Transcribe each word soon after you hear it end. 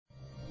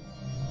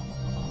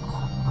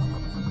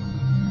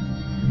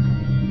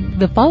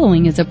The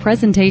following is a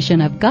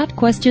presentation of Got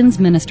Questions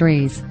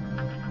Ministries.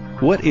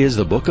 What is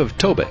the book of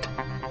Tobit?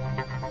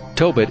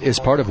 Tobit is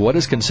part of what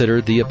is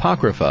considered the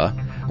Apocrypha,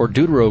 or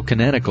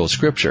Deuterocanonical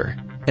scripture,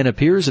 and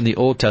appears in the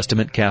Old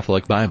Testament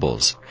Catholic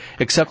Bibles.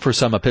 Except for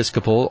some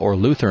Episcopal or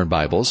Lutheran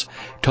Bibles,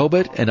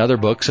 Tobit and other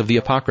books of the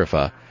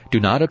Apocrypha do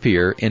not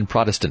appear in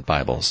Protestant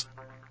Bibles.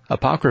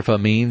 Apocrypha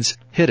means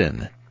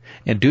hidden,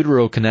 and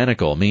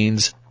Deuterocanonical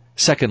means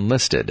second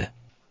listed.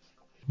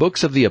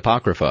 Books of the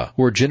Apocrypha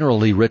were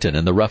generally written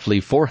in the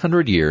roughly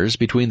 400 years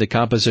between the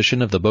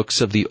composition of the books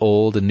of the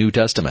Old and New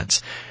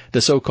Testaments,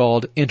 the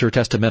so-called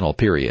intertestamental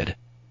period.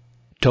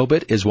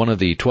 Tobit is one of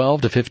the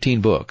 12 to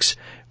 15 books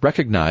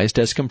recognized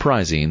as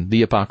comprising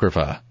the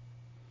Apocrypha.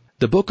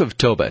 The book of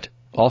Tobit,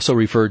 also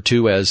referred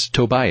to as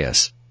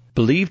Tobias,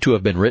 believed to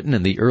have been written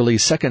in the early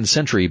 2nd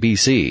century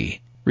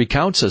B.C.,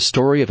 recounts a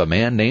story of a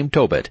man named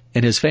Tobit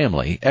and his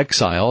family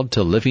exiled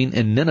to living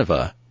in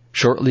Nineveh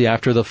shortly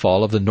after the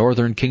fall of the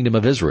northern kingdom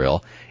of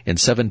Israel in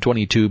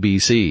 722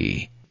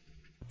 B.C.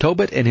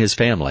 Tobit and his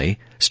family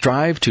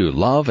strive to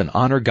love and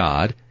honor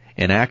God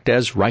and act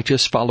as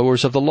righteous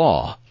followers of the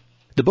law.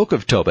 The book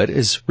of Tobit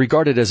is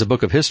regarded as a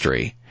book of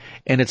history,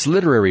 and its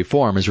literary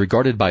form is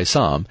regarded by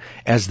some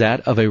as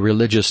that of a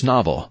religious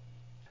novel.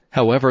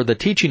 However, the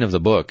teaching of the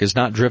book is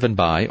not driven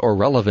by or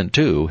relevant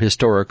to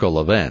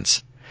historical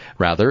events.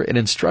 Rather, it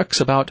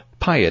instructs about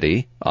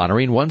piety,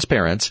 honoring one's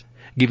parents,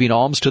 giving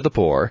alms to the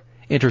poor,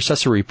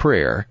 intercessory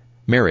prayer,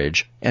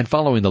 marriage, and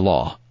following the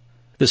law.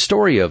 The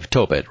story of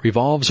Tobit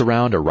revolves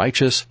around a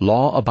righteous,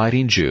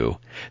 law-abiding Jew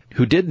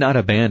who did not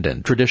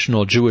abandon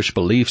traditional Jewish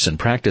beliefs and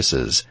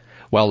practices,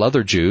 while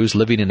other Jews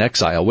living in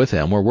exile with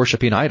him were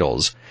worshiping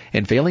idols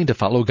and failing to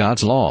follow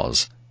God's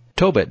laws.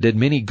 Tobit did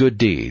many good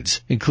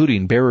deeds,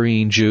 including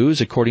burying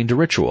Jews according to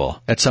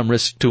ritual, at some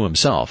risk to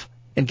himself,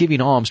 and giving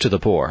alms to the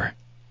poor.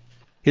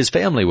 His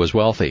family was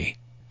wealthy.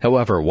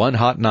 However, one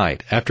hot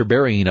night, after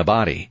burying a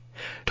body,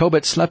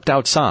 Tobit slept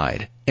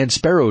outside, and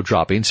sparrow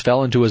droppings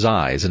fell into his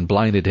eyes and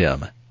blinded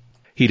him.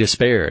 He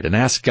despaired and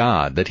asked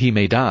God that he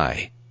may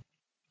die.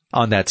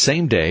 On that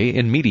same day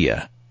in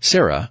Media,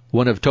 Sarah,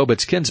 one of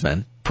Tobit's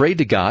kinsmen, prayed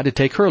to God to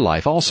take her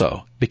life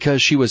also,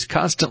 because she was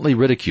constantly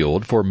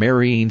ridiculed for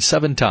marrying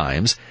 7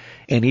 times,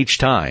 and each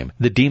time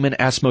the demon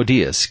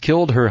Asmodeus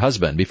killed her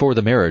husband before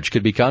the marriage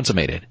could be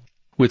consummated.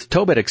 With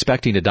Tobit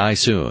expecting to die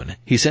soon,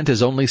 he sent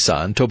his only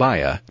son,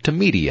 Tobiah, to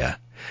Media,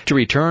 to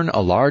return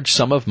a large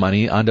sum of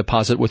money on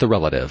deposit with a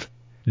relative.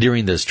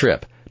 During this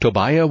trip,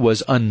 Tobiah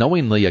was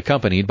unknowingly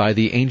accompanied by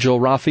the angel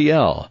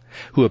Raphael,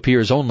 who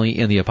appears only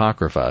in the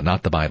Apocrypha,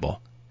 not the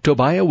Bible.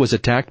 Tobiah was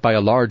attacked by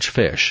a large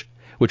fish,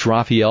 which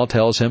Raphael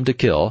tells him to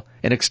kill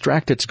and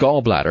extract its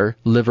gallbladder,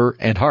 liver,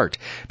 and heart,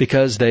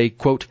 because they,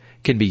 quote,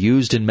 can be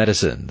used in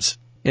medicines,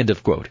 end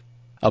of quote.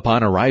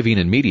 Upon arriving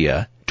in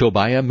Media,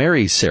 Tobiah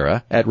marries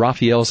Sarah at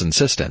Raphael's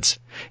insistence,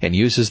 and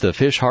uses the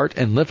fish heart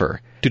and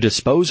liver to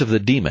dispose of the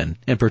demon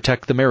and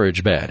protect the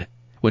marriage bed.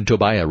 When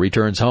Tobiah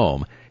returns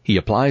home, he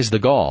applies the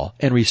gall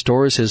and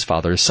restores his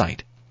father's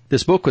sight.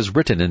 This book was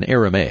written in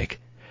Aramaic,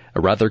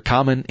 a rather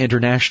common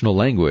international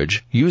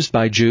language used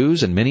by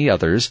Jews and many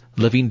others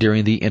living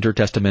during the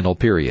intertestamental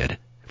period.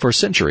 For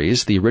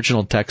centuries, the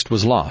original text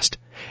was lost,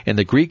 and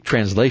the Greek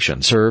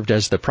translation served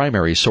as the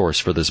primary source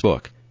for this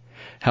book.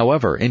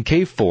 However, in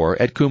Cave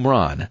 4 at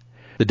Qumran,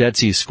 the Dead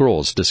Sea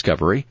Scrolls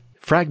discovery,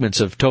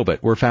 fragments of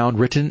Tobit were found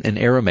written in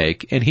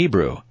Aramaic and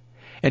Hebrew,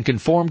 and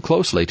conform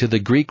closely to the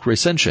Greek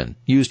recension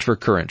used for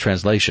current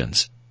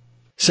translations.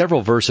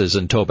 Several verses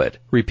in Tobit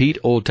repeat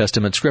Old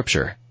Testament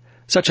scripture,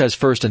 such as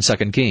 1st and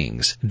 2nd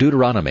Kings,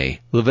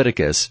 Deuteronomy,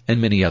 Leviticus,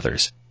 and many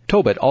others.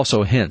 Tobit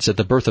also hints at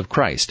the birth of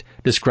Christ,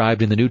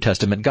 described in the New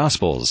Testament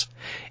Gospels,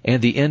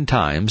 and the end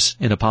times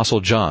in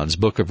Apostle John's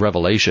book of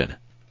Revelation.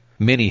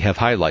 Many have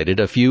highlighted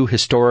a few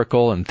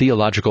historical and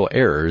theological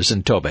errors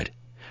in Tobit.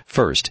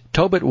 First,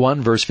 Tobit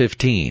 1 verse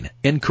 15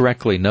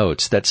 incorrectly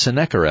notes that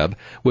Sennacherib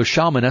was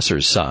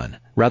Shalmaneser's son,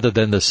 rather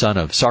than the son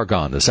of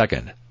Sargon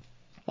II.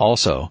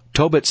 Also,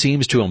 Tobit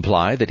seems to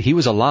imply that he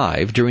was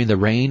alive during the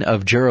reign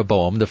of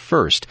Jeroboam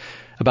I,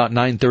 about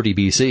 930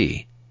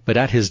 B.C., but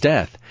at his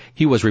death,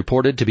 he was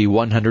reported to be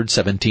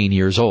 117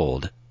 years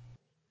old.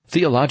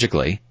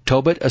 Theologically,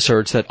 Tobit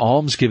asserts that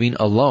almsgiving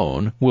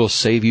alone will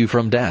save you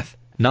from death,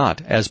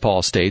 not, as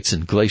Paul states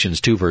in Galatians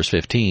 2 verse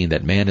 15,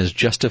 that man is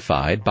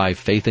justified by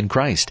faith in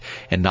Christ,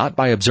 and not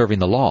by observing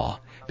the law,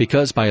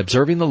 because by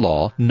observing the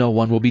law no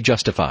one will be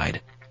justified.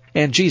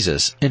 And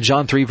Jesus, in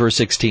John 3 verse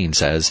 16,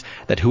 says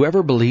that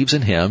whoever believes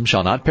in him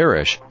shall not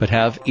perish, but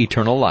have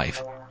eternal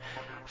life.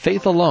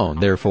 Faith alone,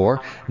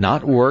 therefore,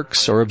 not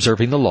works or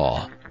observing the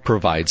law,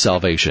 provides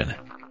salvation.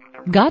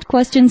 Got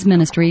Questions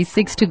Ministry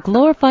seeks to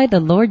glorify the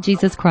Lord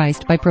Jesus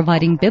Christ by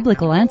providing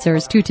biblical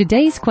answers to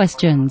today's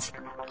questions.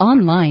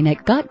 Online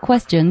at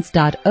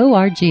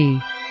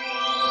gotquestions.org.